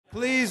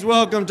Please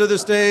welcome to the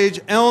stage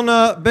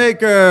Elna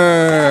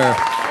Baker.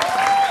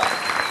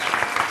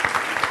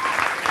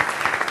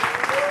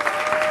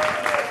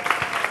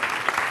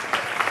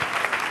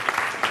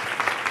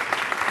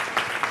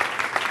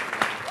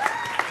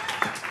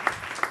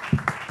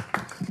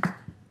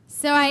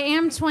 So I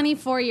am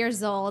 24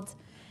 years old,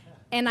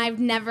 and I've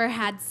never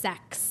had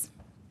sex.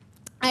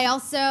 I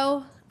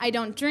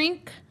don't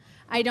drink,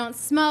 I don't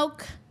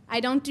smoke, I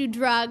don't do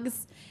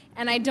drugs,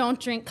 and I don't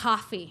drink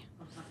coffee.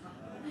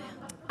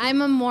 I'm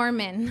a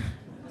Mormon.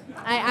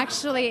 I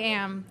actually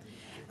am.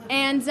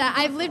 And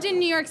I've lived in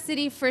New York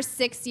City for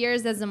 6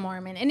 years as a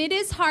Mormon. And it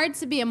is hard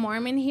to be a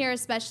Mormon here,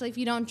 especially if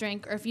you don't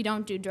drink or if you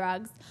don't do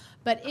drugs.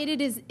 But it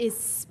is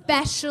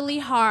especially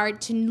hard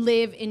to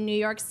live in New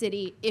York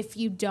City if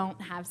you don't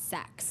have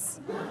sex.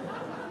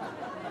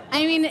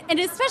 I mean, and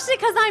especially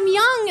because I'm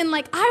young and,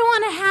 like, I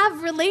want to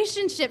have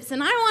relationships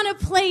and I want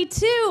to play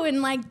too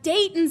and, like,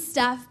 date and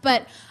stuff.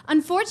 But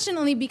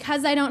unfortunately,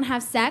 because I don't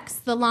have sex,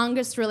 the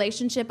longest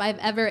relationship I've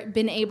ever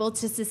been able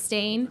to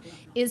sustain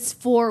is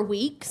 4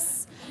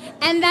 weeks.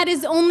 And that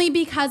is only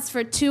because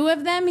for 2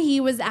 of them,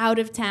 he was out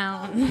of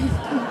town.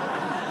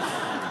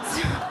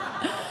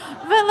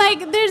 But,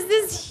 like, there's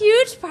this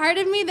huge part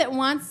of me that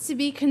wants to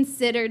be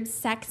considered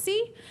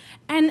sexy.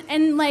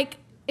 And like,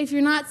 if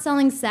you're not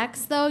selling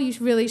sex, though, you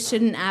really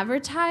shouldn't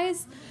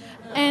advertise.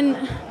 And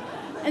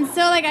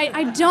so, like,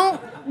 I don't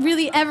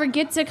really ever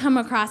get to come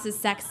across as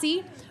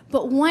sexy.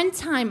 But one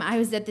time I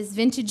was at this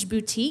vintage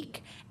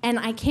boutique, and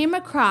I came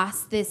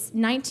across this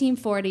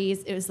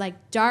 1940s, it was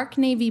like dark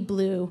navy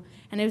blue,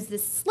 and it was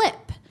this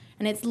slip.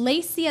 And it's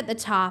lacy at the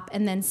top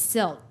and then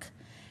silk.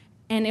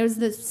 And it was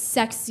the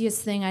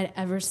sexiest thing I'd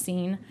ever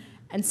seen.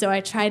 And so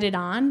I tried it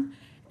on,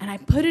 and I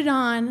put it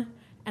on,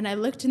 and I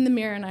looked in the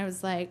mirror, and I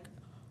was like,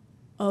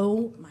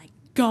 oh my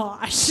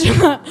gosh,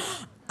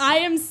 I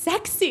am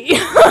sexy. And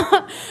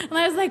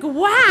I was like,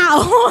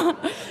 wow,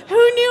 who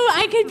knew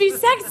I could be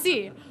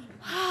sexy?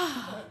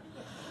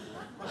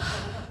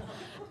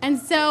 And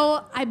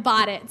so I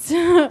bought it.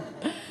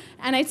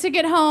 And I took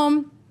it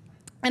home,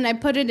 and I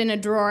put it in a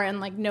drawer, and,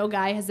 like, no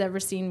guy has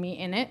ever seen me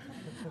in it.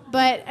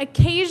 But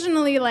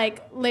occasionally,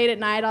 like, late at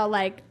night, I'll,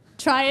 like,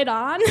 try it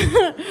on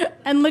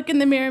and look in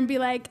the mirror and be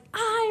like,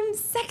 I'm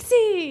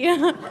sexy.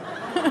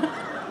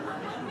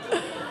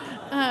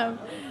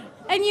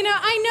 And, you know,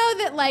 I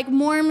know that, like,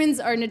 Mormons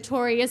are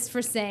notorious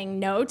for saying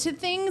no to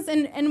things.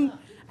 And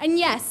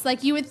yes,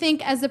 like, you would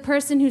think as a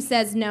person who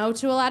says no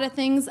to a lot of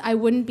things, I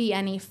wouldn't be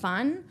any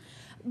fun.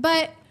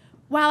 But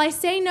while I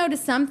say no to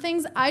some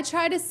things, I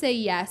try to say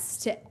yes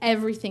to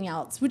everything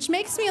else, which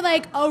makes me,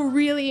 like, a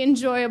really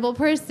enjoyable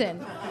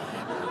person.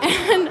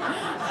 And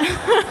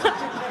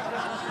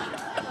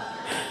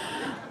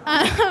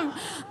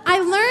I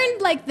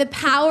learned, like, the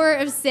power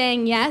of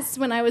saying yes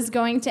when I was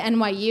going to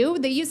NYU.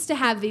 They used to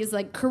have these,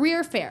 like,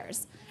 career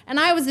fairs. And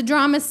I was a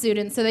drama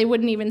student, so they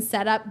wouldn't even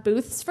set up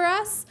booths for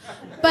us.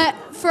 But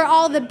for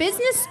all the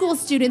business school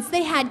students,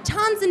 they had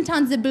tons and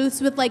tons of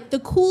booths with, like, the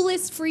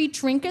coolest free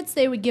trinkets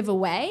they would give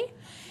away.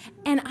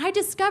 And I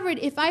discovered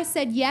if I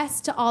said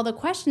yes to all the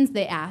questions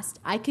they asked,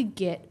 I could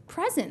get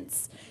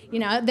presents. You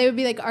know, they would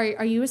be like,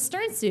 are you a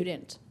Stern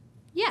student?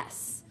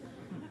 Yes.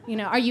 You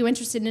know, are you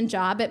interested in a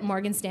job at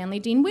Morgan Stanley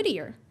Dean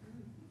Whittier?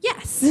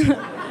 Yes. And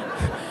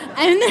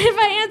if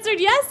I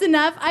answered yes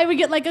enough, I would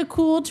get, like, a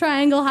cool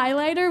triangle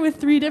highlighter with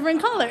 3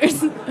 different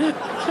colors. And,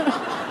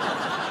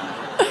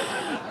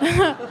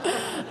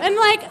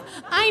 like,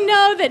 I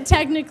know that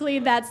technically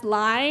that's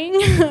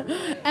lying,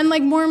 and,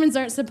 like, Mormons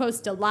aren't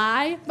supposed to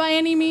lie by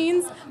any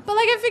means, but,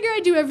 like, I figure I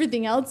do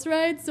everything else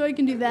right, so I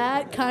can do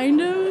that,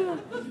 kind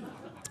of.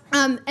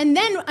 And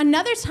then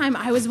another time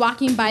I was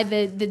walking by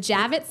the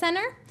Javits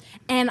Center,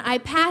 and I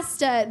passed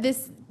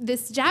this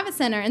Javits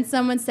Center, and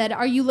someone said,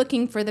 are you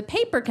looking for the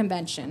paper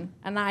convention?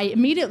 And I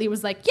immediately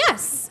was like,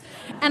 yes.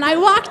 And I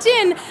walked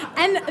in,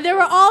 and there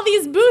were all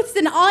these booths,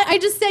 and I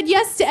just said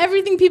yes to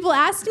everything people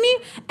asked me,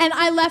 and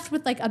I left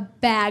with, like, a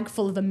bag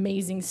full of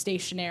amazing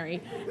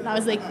stationery. And I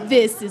was like,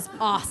 this is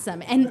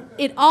awesome. And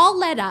it all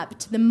led up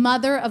to the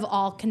mother of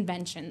all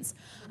conventions.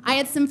 I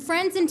had some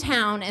friends in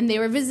town, and they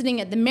were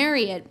visiting at the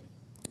Marriott,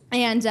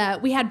 and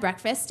we had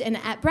breakfast, and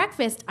at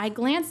breakfast, I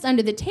glanced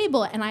under the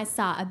table, and I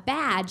saw a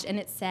badge, and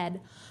it said,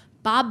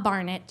 Bob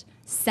Barnett,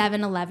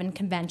 7-Eleven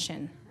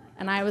Convention.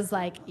 And I was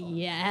like,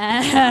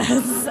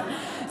 yes.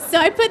 So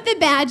I put the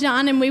badge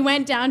on, and we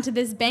went down to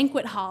this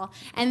banquet hall,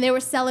 and they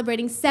were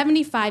celebrating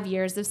 75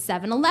 years of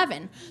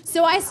 7-Eleven.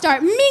 So I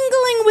start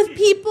mingling with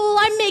people,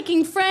 I'm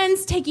making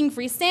friends, taking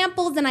free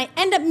samples, and I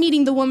end up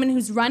meeting the woman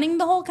who's running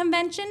the whole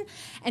convention,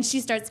 and she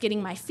starts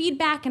getting my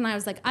feedback, and I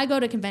was like, I go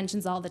to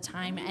conventions all the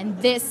time, and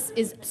this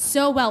is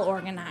so well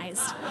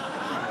organized.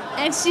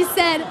 And she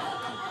said,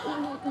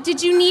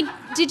 did you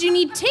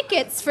need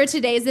tickets for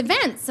today's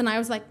events? And I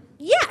was like,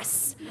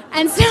 yes.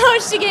 And so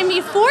she gave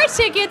me 4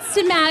 tickets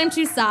to Madame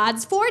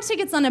Tussauds, 4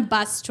 tickets on a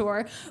bus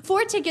tour,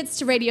 4 tickets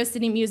to Radio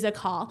City Music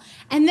Hall.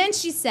 And then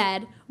she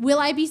said, will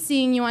I be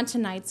seeing you on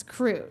tonight's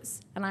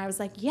cruise? And I was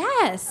like,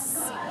 yes.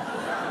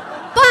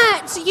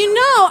 But,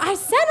 I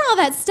sent all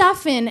that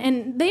stuff in,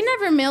 and they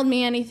never mailed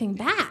me anything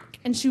back.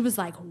 And she was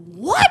like,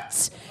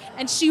 what?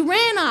 And she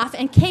ran off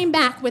and came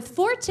back with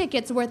 4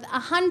 tickets worth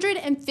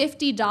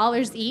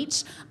 $150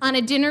 each on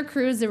a dinner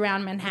cruise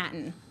around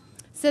Manhattan.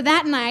 So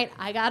that night,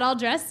 I got all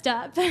dressed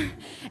up,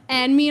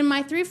 and me and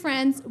my 3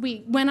 friends,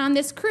 we went on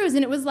this cruise,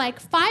 and it was like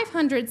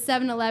 500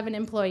 7-Eleven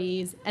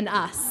employees and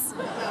us.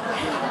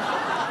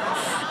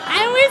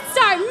 And we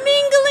start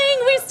mingling,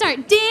 we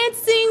start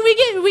dancing,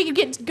 we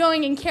get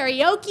going in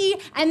karaoke,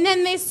 and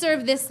then they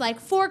serve this like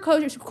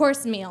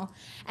 4-course meal.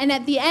 And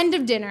at the end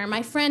of dinner,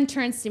 my friend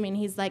turns to me and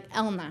he's like,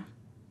 Elna,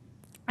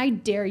 I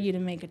dare you to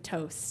make a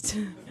toast.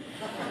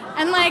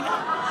 And like,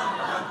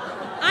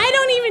 I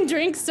don't even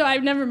drink, so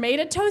I've never made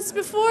a toast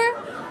before,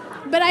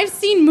 but I've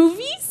seen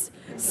movies.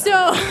 So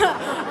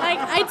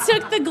I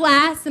took the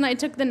glass and I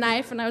took the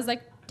knife and I was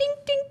like, ding,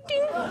 ding,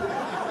 ding.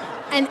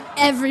 And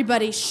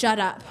everybody shut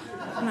up.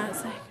 And I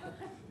was like,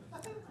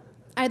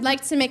 I'd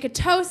like to make a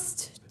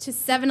toast to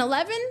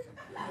 7-Eleven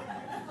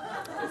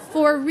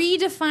for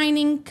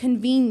redefining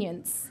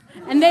convenience.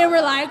 And they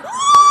were like,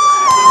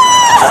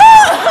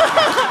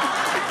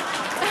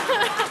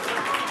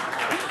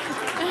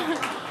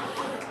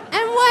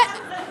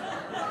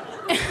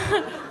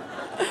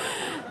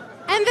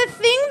 And the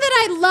thing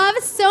that I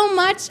love so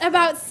much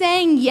about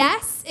saying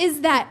yes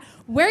is that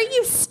where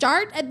you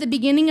start at the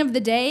beginning of the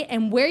day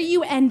and where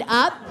you end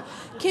up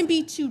can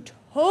be 2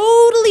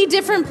 totally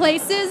different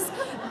places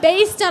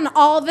based on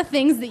all the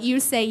things that you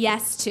say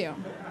yes to.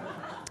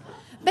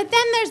 But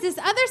then there's this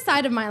other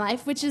side of my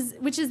life, which is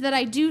that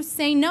I do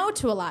say no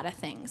to a lot of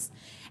things.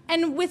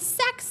 And with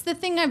sex, the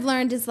thing I've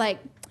learned is like,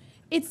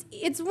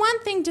 it's one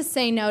thing to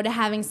say no to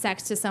having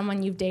sex to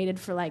someone you've dated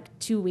for like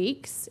 2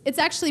 weeks. It's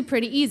actually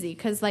pretty easy,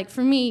 because like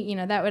for me,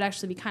 that would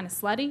actually be kind of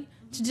slutty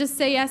to just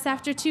say yes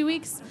after 2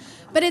 weeks.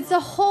 But it's a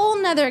whole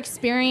nother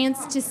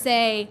experience to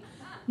say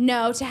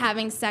no to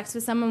having sex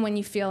with someone when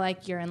you feel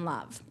like you're in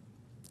love.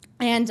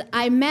 And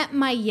I met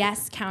my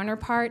yes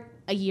counterpart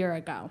a year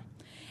ago.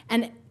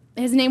 And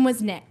his name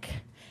was Nick.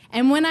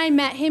 And when I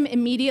met him,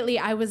 immediately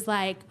I was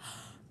like,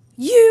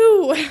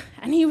 you!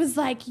 And he was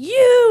like,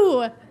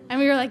 you! And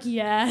we were like,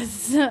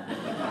 yes.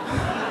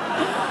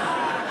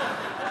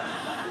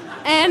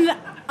 And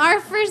our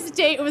first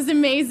date was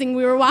amazing.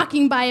 We were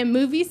walking by a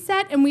movie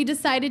set, and we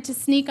decided to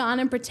sneak on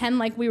and pretend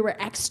like we were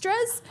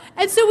extras.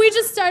 And so we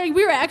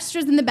were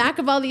extras in the back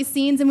of all these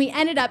scenes, and we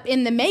ended up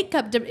in the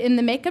makeup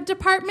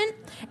department.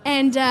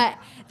 And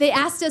they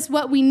asked us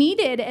what we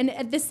needed, and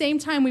at the same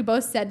time, we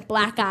both said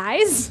black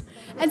eyes.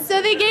 And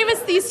so they gave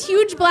us these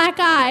huge black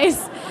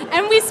eyes,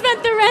 and we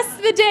spent the rest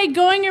of the day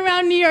going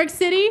around New York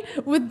City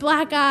with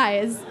black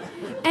eyes.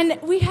 And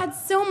we had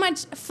so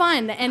much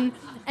fun, and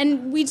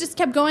we just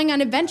kept going on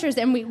adventures,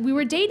 and we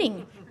were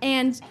dating.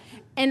 And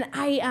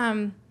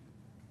I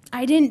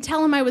didn't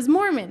tell him I was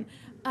Mormon,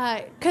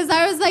 because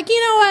I was like,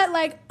 you know what,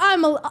 like,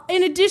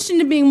 in addition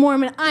to being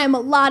Mormon, I am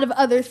a lot of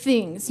other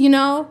things,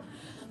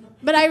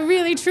 But I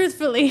really,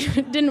 truthfully,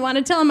 didn't want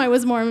to tell him I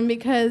was Mormon,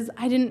 because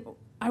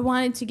I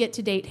wanted to get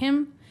to date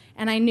him,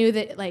 and I knew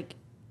that, like,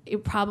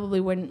 it probably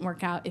wouldn't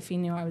work out if he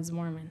knew I was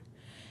Mormon.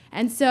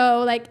 And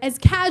so, like, as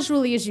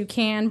casually as you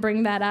can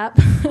bring that up,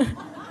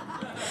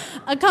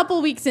 a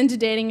couple weeks into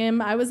dating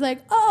him, I was like,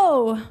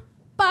 oh,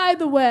 by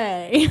the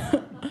way,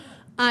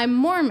 I'm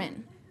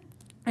Mormon.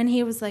 And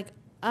he was like,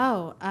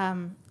 oh,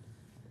 I'm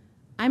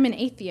an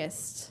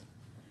atheist.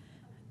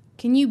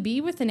 Can you be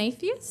with an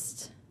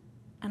atheist?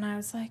 And I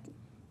was like,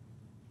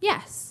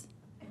 yes.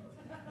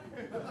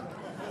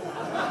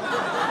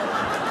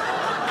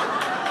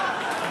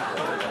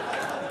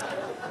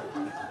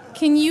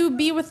 Can you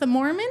be with a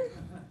Mormon?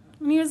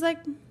 And he was like,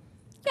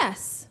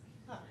 yes.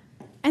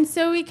 And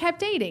so we kept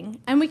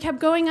dating, and we kept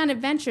going on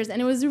adventures,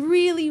 and it was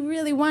really,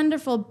 really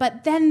wonderful.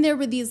 But then there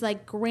were these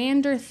like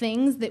grander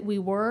things that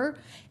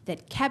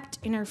that kept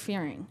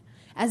interfering,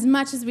 as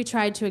much as we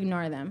tried to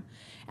ignore them.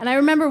 And I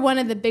remember one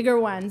of the bigger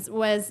ones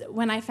was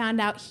when I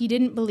found out he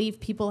didn't believe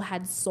people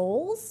had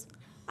souls.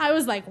 I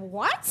was like,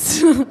 what?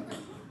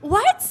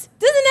 What?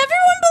 Doesn't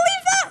everyone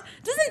believe that?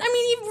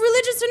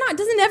 Religious or not,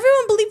 doesn't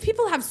everyone believe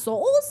people have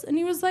souls? And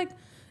he was like,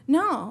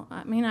 no,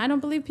 I don't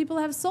believe people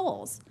have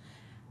souls.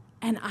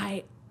 And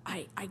I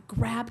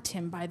grabbed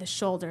him by the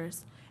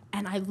shoulders,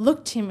 and I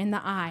looked him in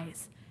the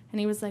eyes, and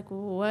he was like,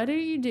 what are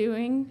you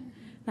doing?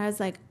 And I was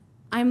like,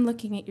 I'm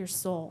looking at your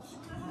soul,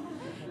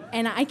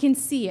 and I can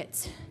see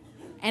it,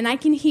 and I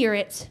can hear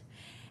it,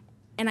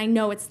 and I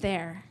know it's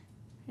there.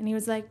 And he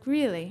was like,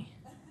 really?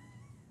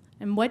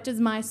 And what does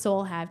my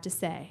soul have to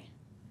say?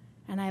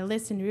 And I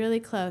listened really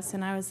close,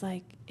 and I was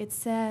like, it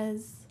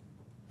says,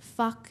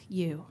 fuck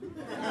you.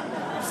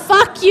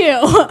 Fuck you.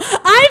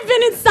 I've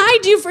been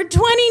inside you for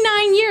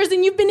 29 years,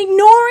 and you've been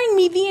ignoring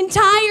me the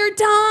entire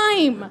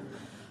time.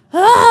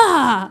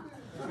 Ah.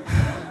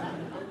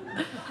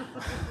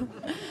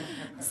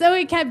 So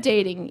we kept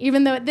dating,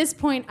 even though at this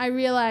point I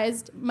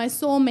realized my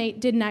soulmate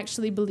didn't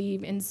actually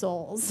believe in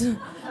souls.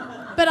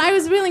 But I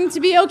was willing to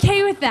be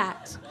okay with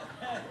that.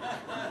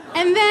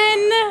 And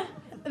then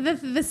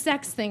the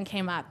sex thing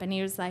came up, and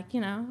he was like,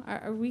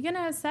 are we gonna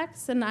have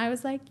sex? And I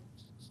was like,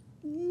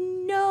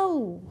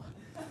 no.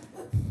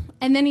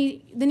 And then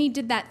he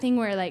did that thing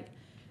where like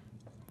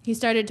he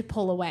started to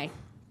pull away,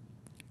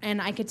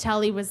 and I could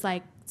tell he was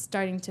like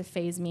starting to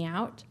phase me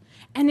out.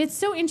 And it's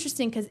so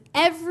interesting because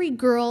every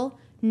girl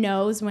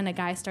knows when a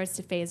guy starts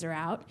to phase her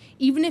out,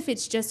 even if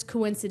it's just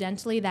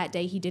coincidentally that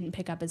day he didn't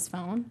pick up his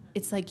phone.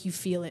 It's like you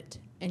feel it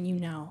and you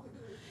know.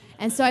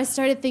 And so I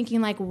started thinking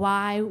like,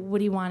 why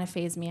would he want to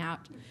phase me out?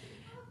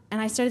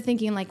 And I started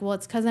thinking like, well,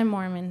 it's because I'm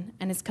Mormon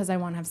and it's because I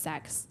want to have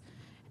sex.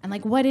 And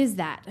like, what is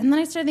that? And then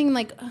I started thinking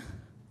like,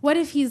 what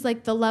if he's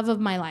like the love of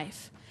my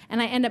life?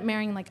 And I end up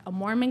marrying like a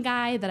Mormon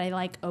guy that I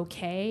like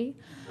okay.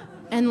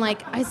 And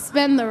like I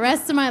spend the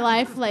rest of my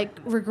life like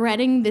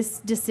regretting this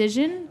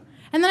decision.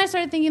 And then I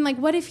started thinking, like,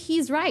 what if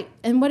he's right?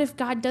 And what if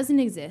God doesn't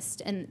exist?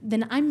 And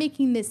then I'm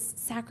making this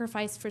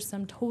sacrifice for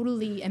some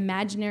totally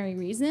imaginary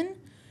reason.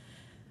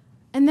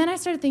 And then I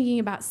started thinking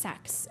about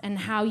sex and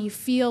how you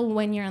feel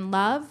when you're in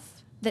love,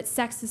 that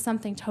sex is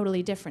something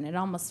totally different. It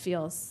almost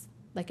feels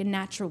like a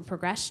natural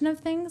progression of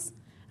things.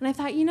 And I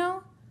thought,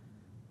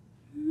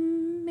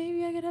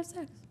 maybe I could have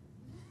sex.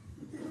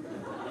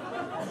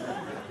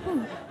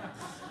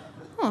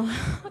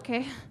 Oh,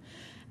 okay.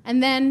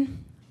 And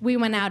then we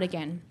went out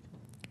again.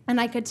 And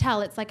I could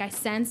tell, it's like I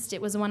sensed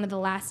it was one of the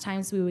last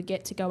times we would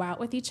get to go out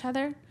with each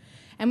other.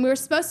 And we were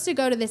supposed to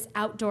go to this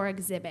outdoor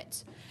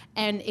exhibit,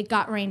 and it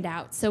got rained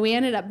out. So we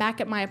ended up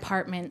back at my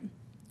apartment,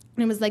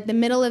 and it was like the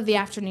middle of the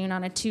afternoon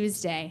on a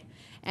Tuesday,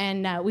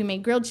 and we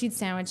made grilled cheese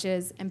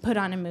sandwiches and put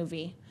on a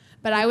movie.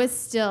 But I was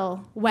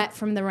still wet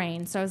from the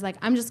rain, so I was like,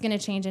 I'm just going to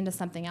change into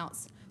something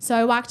else. So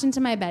I walked into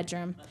my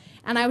bedroom,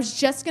 and I was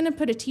just going to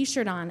put a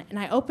T-shirt on, and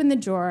I opened the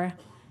drawer,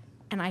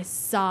 and I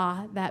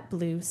saw that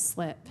blue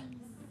slip.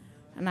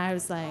 And I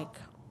was like,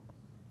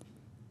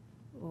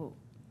 oh,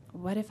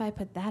 what if I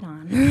put that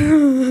on?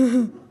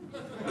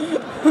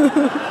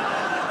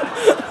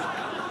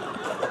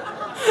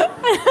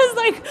 I was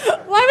like,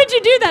 why would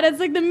you do that? It's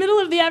like the middle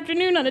of the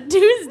afternoon on a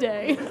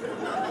Tuesday. And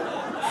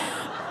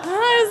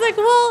I was like,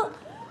 well,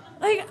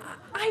 like,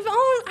 I've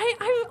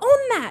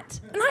owned that,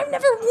 and I've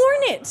never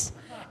worn it.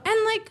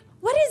 And like,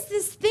 what is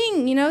this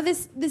thing,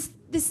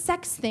 this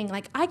sex thing?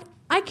 Like, I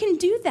can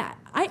do that.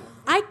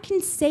 I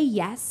can say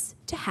yes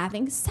to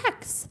having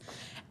sex.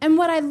 And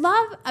what I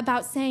love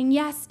about saying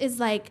yes is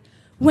like,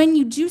 when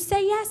you do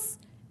say yes,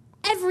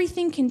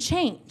 everything can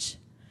change.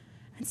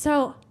 And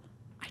so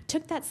I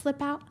took that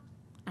slip out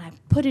and I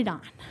put it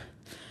on.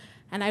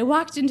 And I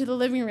walked into the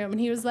living room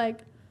and he was like,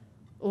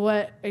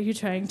 what are you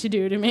trying to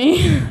do to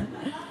me?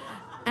 And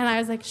I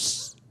was like,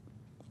 shh.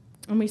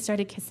 And we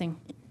started kissing.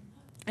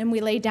 And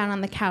we laid down on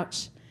the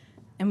couch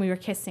and we were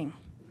kissing.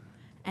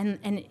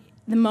 And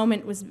the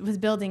moment was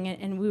building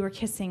and we were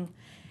kissing.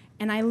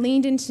 And I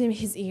leaned into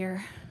his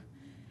ear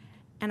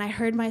and I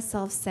heard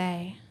myself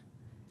say,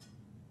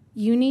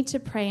 you need to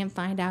pray and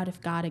find out if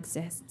God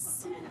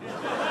exists. And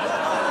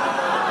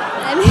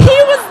he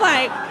was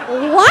like,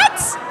 what?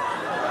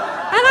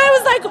 And I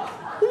was like,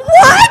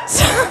 what?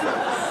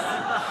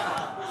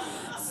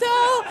 So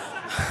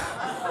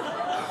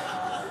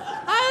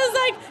I was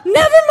like,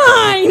 never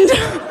mind.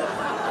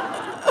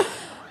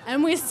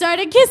 And we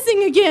started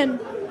kissing again.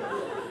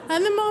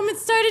 And the moment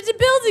started to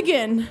build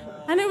again.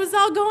 And it was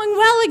all going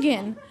well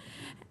again.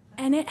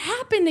 And it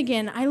happened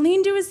again. I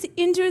leaned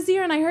into his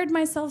ear and I heard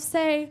myself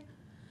say,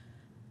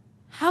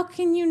 how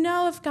can you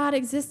know if God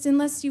exists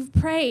unless you've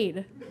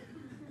prayed?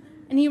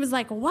 And he was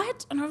like,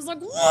 what? And I was like,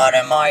 what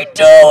am I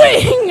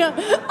doing? All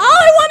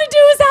I want to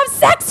do is have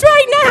sex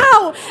right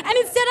now. And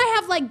instead I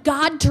have like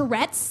God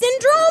Tourette's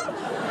syndrome.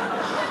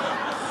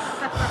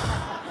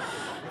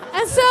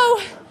 And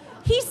so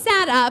he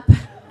sat up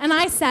and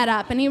I sat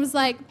up and he was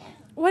like,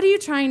 what are you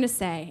trying to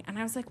say? And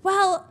I was like,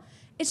 well,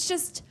 it's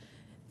just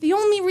the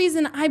only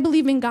reason I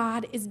believe in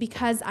God is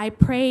because I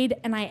prayed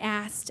and I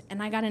asked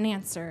and I got an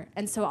answer.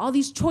 And so all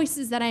these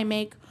choices that I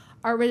make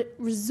are a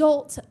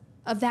result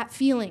of that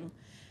feeling.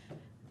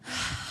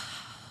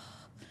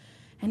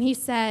 And he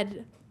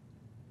said,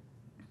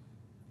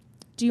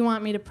 do you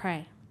want me to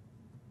pray?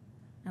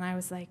 And I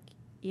was like,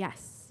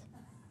 yes.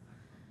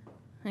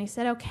 And he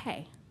said,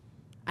 okay,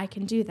 I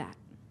can do that.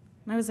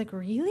 And I was like,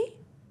 really?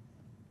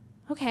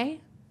 Okay.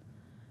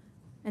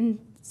 And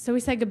so we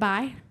said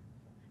goodbye,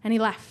 and he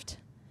left.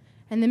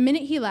 And the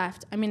minute he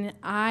left,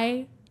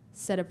 I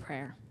said a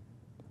prayer.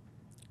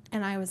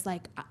 And I was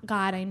like,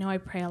 God, I know I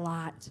pray a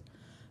lot,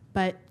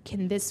 but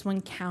can this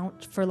one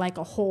count for like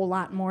a whole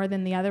lot more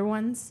than the other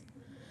ones?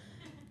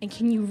 And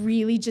can you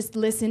really just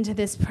listen to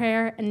this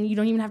prayer, and you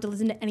don't even have to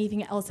listen to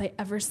anything else I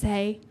ever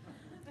say?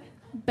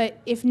 But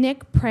if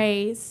Nick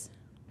prays,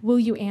 will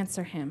you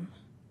answer him?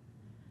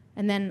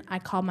 And then I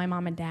called my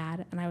mom and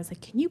dad, and I was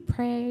like, can you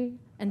pray?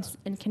 And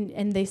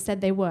they said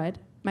they would.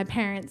 my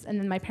parents, and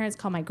then my parents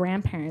called my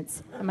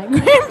grandparents, and my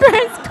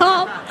grandparents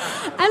called,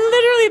 and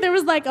literally there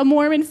was like a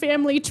Mormon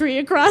family tree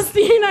across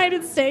the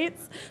United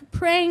States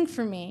praying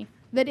for me,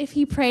 that if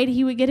he prayed,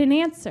 he would get an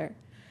answer.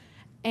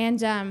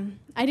 And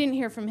I didn't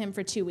hear from him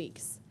for 2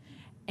 weeks.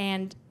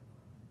 And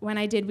when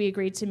I did, we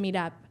agreed to meet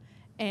up.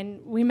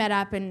 And we met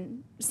up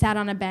and sat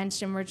on a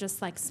bench and we're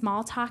just like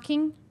small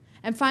talking.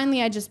 And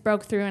finally I just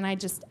broke through and I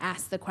just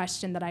asked the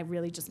question that I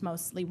really just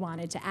mostly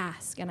wanted to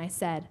ask. And I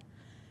said,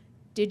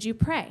 "Did you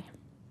pray?"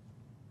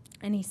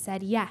 And he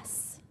said,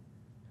 "Yes."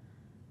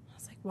 I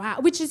was like, wow,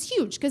 which is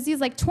huge because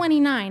he's like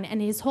 29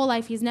 and his whole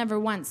life he's never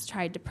once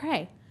tried to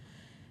pray.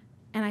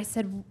 And I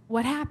said,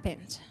 "What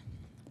happened?"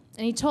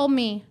 And he told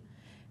me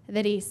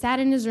that he sat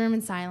in his room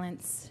in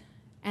silence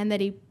and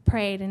that he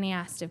prayed and he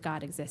asked if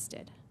God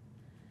existed.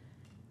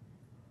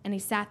 And he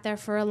sat there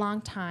for a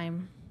long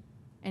time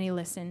and he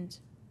listened.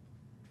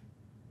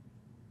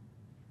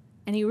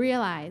 And he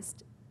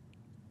realized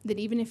that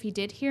even if he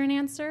did hear an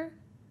answer,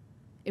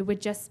 it would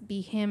just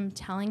be him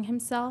telling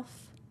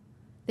himself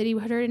that he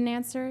heard an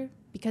answer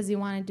because he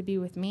wanted to be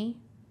with me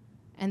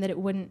and that it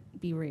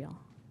wouldn't be real.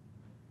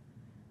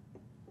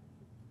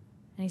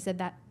 And he said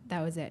that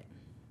was it.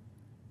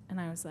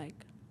 And I was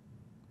like,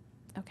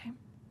 okay.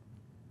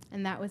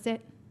 And that was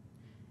it.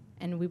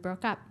 And we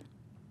broke up.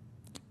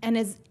 And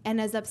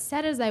as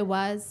upset as I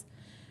was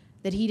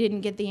that he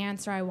didn't get the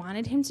answer I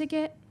wanted him to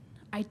get,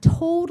 I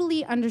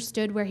totally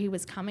understood where he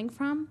was coming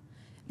from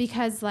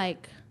because,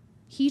 like,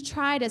 he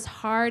tried as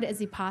hard as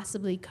he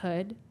possibly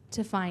could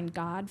to find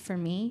God for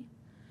me.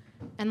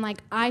 And,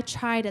 like, I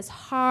tried as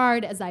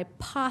hard as I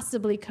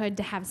possibly could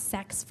to have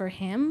sex for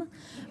him.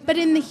 But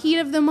in the heat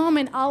of the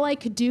moment, all I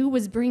could do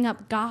was bring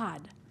up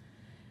God.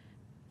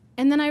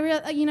 And then I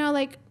realized, you know,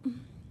 like,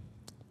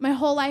 my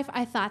whole life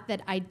I thought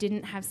that I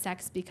didn't have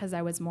sex because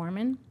I was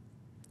Mormon.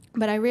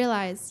 But I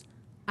realized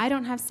I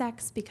don't have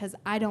sex because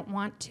I don't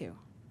want to.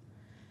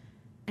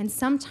 And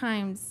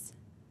sometimes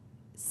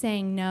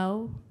saying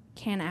no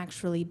can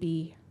actually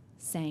be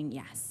saying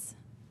yes.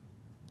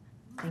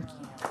 Thank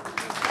you.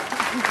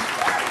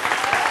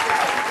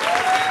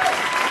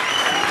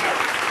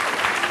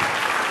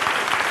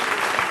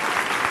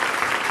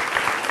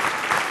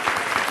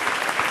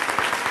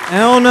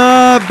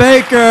 Elna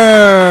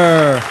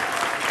Baker.